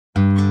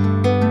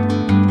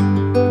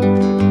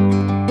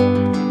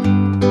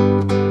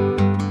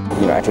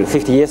actually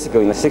 50 years ago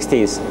in the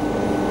 60s,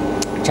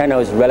 China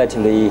was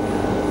relatively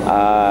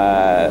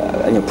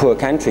poor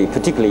country,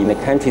 particularly in the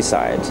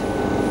countryside.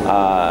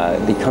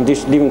 The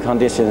living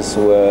conditions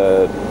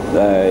were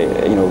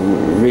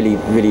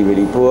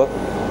really poor.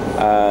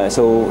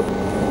 So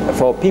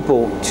for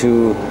people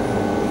to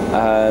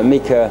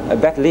make a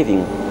better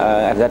living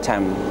at that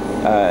time,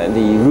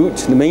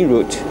 the main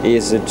route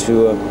is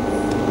to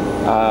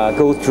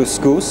go through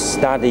schools,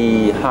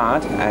 study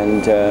hard,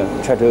 and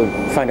try to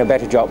find a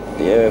better job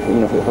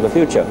for the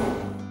future.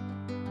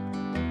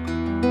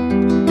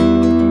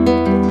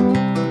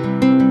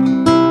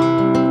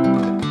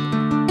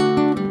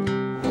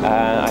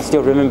 I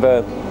still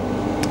remember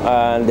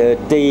the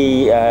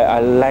day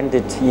I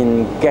landed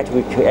in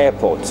Gatwick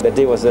Airport. The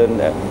day was the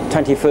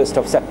 21st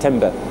of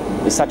September.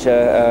 It's such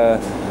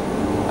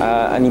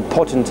an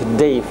important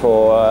day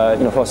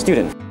for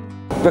students.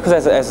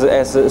 Because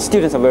as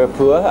students are very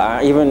poor,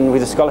 even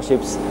with the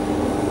scholarships,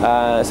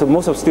 so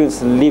most of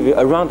students live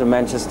around the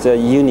Manchester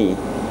Uni,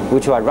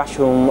 which are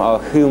Rushham or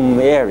Hulme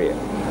area.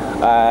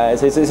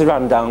 So it's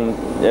run down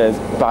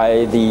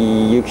by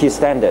the UK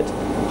standard.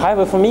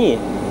 However, for me,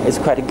 it's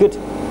quite good.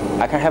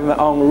 I can have my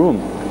own room.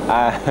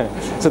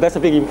 So that's a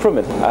big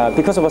improvement.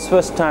 Because it was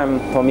first time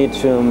for me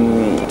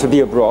to be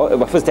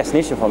abroad, first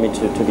destination for me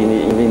to be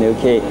in the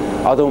UK,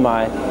 although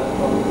my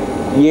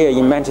year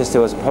in Manchester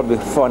was probably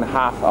 4.5.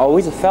 I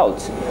always felt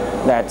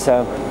that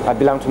I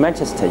belong to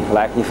Manchester,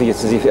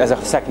 if as a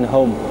second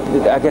home.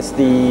 I guess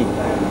the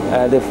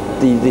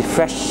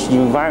fresh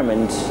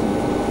environment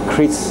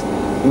creates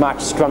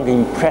much stronger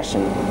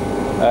impression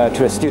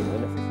to a student.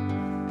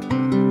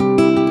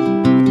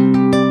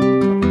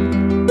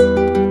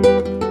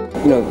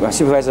 My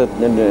supervisor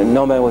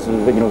Norman was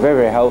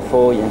very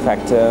helpful. In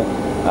fact,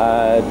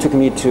 took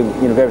me to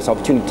various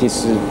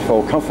opportunities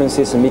for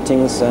conferences and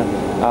meetings.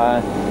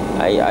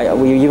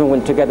 We even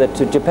went together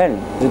to Japan.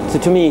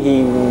 To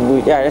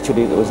me,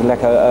 actually, it was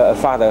like a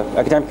father,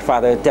 academic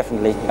father,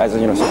 definitely, as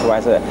a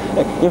supervisor.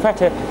 In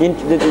fact, in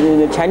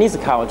the Chinese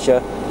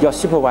culture, your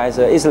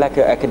supervisor is like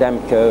an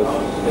academic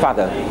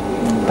father,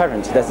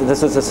 parent. That's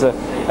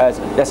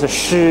a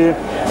shi.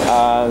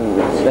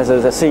 There's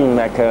a saying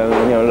like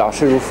老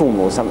师如父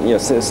母, some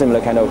similar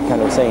kind of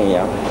saying.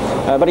 Yeah.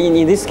 But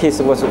in this case,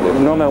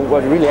 Norman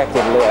was really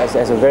active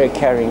as a very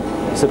caring,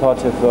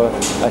 supportive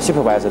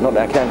supervisor, not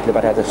academically,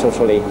 but as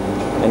socially,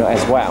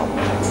 as well.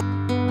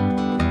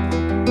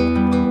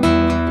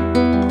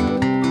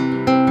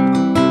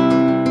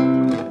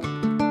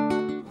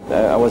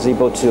 I was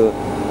able to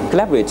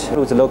collaborate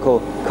with the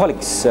local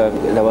colleagues.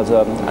 There was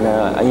an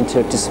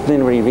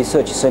interdisciplinary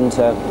research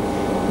center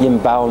in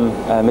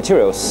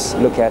biomaterials,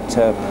 look at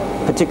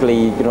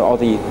particularly all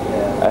the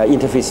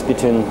interface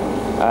between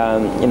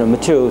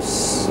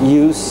materials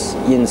used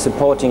in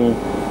supporting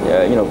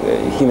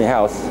human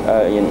health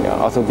in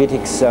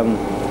orthopedics.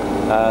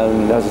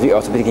 The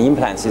orthopedic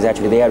implants is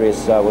actually the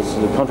areas I was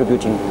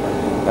contributing,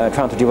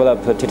 trying to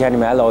develop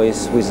titanium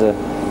alloys with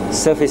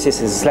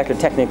surfaces is slightly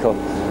technical,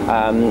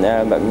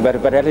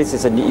 but at least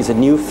it's a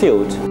new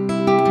field.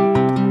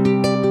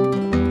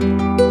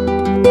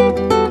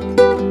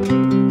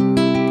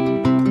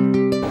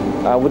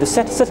 Would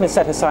certainly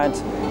set aside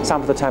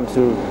some of the time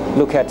to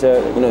look at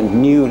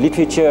new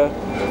literature,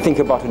 think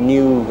about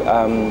new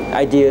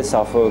ideas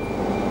of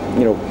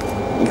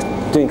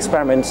doing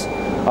experiments,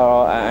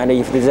 and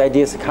if these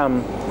ideas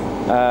come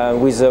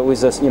with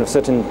a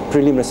certain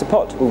preliminary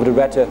support, we would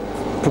write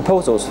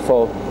proposals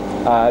for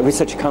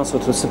research council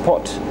to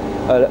support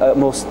a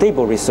more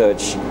stable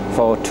research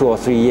for 2 or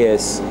 3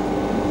 years.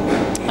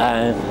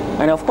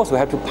 And of course, we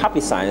have to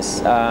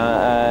publicize,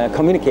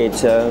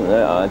 communicate,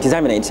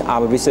 disseminate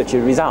our research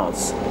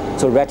results.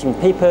 So writing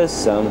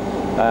papers,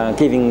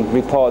 giving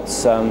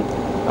reports, they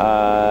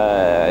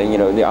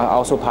are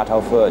also part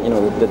of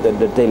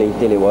the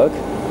daily work.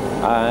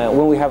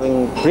 When we're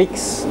having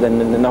breaks,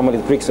 then normally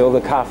the breaks are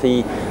over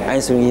coffee,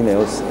 answering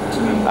emails.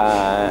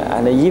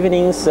 And the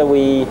evenings,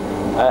 we,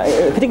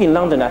 particularly in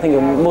London, I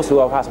think most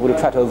of us would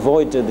try to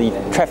avoid the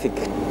traffic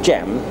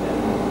jam.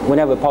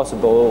 Whenever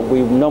possible,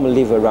 we normally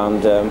leave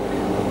around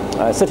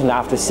certainly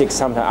after 6,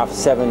 sometimes after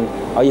 7,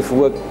 or if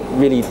work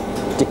really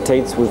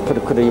dictates, we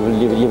could even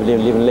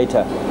leave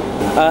later.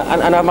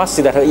 And I must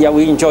say that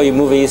we enjoy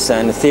movies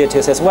and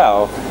theaters as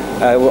well,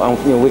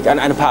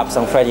 and pubs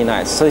on Friday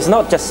nights. So it's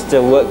not just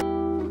work.